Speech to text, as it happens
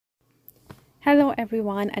Hello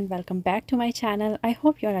everyone and welcome back to my channel. I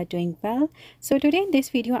hope you are doing well. So today in this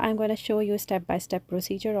video I'm going to show you step-by-step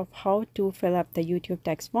procedure of how to fill up the YouTube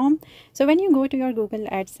text form. So when you go to your Google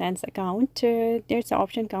Adsense account, there's an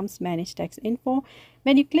option comes manage text info.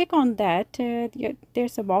 When you click on that,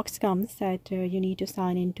 there's a box comes that you need to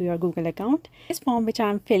sign into your Google account. This form which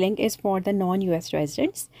I'm filling is for the non-US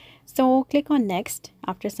residents. So click on next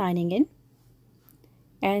after signing in.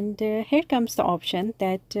 And here comes the option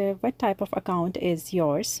that what type of account is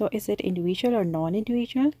yours. So is it individual or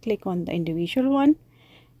non-individual? Click on the individual one.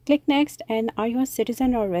 Click next. And are you a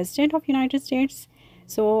citizen or resident of United States?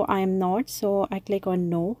 So I am not. So I click on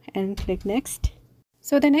no and click next.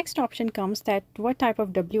 So the next option comes that what type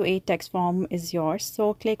of W-8 text form is yours.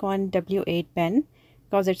 So click on W-8 pen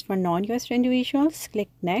because it's for non-US individuals.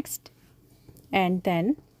 Click next. And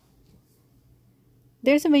then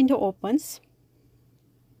there's a window opens.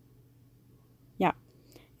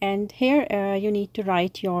 And here you need to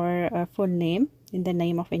write your full name in the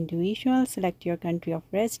name of individual. Select your country of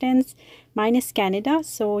residence. Mine is Canada,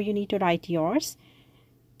 so you need to write yours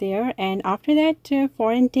there. And after that,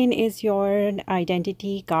 quarantine is your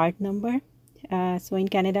identity card number. So in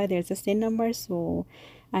Canada, there's a SIN number. So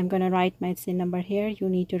I'm going to write my SIN number here. You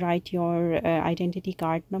need to write your identity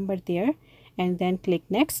card number there and then click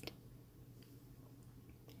next.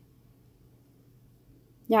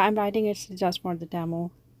 Yeah, I'm writing it just for the demo.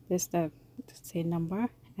 This is the same number,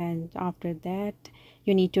 and after that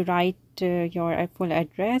you need to write your full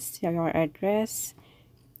address,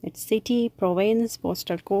 its city, province,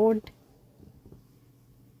 postal code,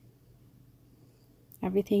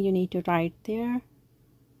 everything you need to write there,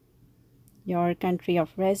 your country of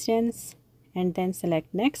residence, and then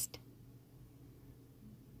select next.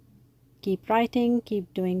 Keep writing,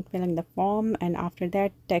 keep filling the form, and after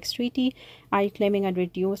that tax treaty. Are you claiming a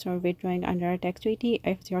reduce or withdrawing under a tax treaty?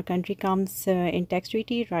 If your country comes in tax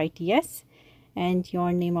treaty, write yes, and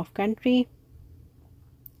your name of country.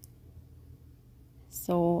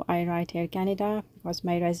 So I write here Canada because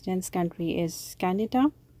my residence country is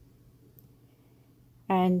Canada.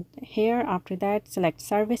 And here after that select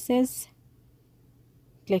services,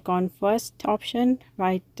 click on first option,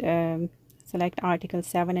 write select article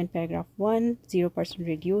 7 and paragraph 1, 0%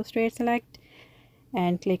 reduced rate, select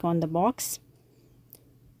and click on the box.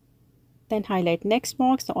 Then highlight next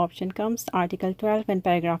box. The option comes article 12 and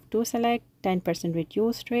paragraph 2, select 10%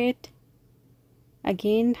 reduced rate.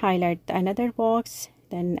 Again highlight another box,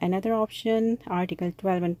 then another option, article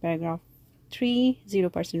 12 and paragraph 3,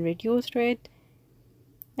 0% reduced rate.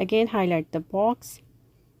 Again highlight the box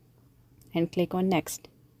and click on next.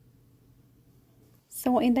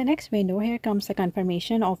 So in the next window, here comes a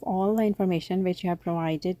confirmation of all the information which you have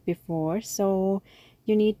provided before. So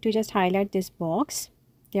you need to just highlight this box.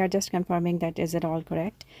 They are just confirming that is it all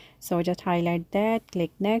correct. So just highlight that,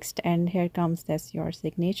 click next, and here comes this your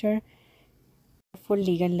signature, full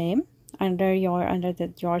legal name under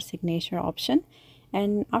your signature option.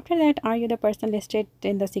 And after that, are you the person listed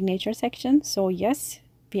in the signature section? So yes,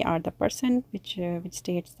 we are the person which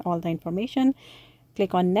states all the information.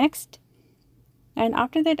 Click on next. And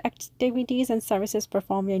after that, activities and services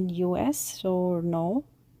performed in US, so no,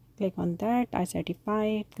 click on that. I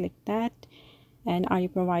certify, click that. And are you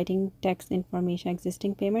providing tax information,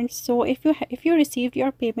 existing payments? So if you received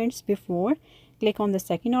your payments before, click on the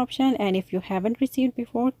second option, and if you haven't received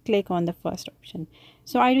before, click on the first option.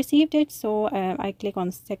 So I received it, so I click on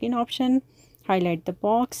the second option, highlight the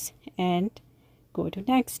box and go to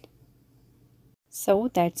next.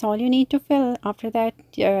 So that's all you need to fill. After that,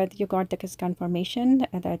 you got the confirmation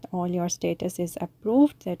that all your status is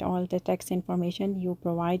approved, that all the tax information you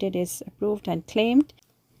provided is approved and claimed.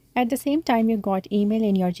 At the same time, you got email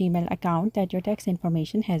in your Gmail account that your tax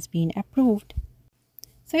information has been approved.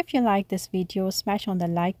 So if you like this video, smash on the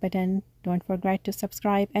like button. Don't forget to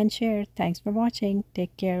subscribe and share. Thanks for watching.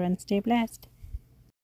 Take care and stay blessed.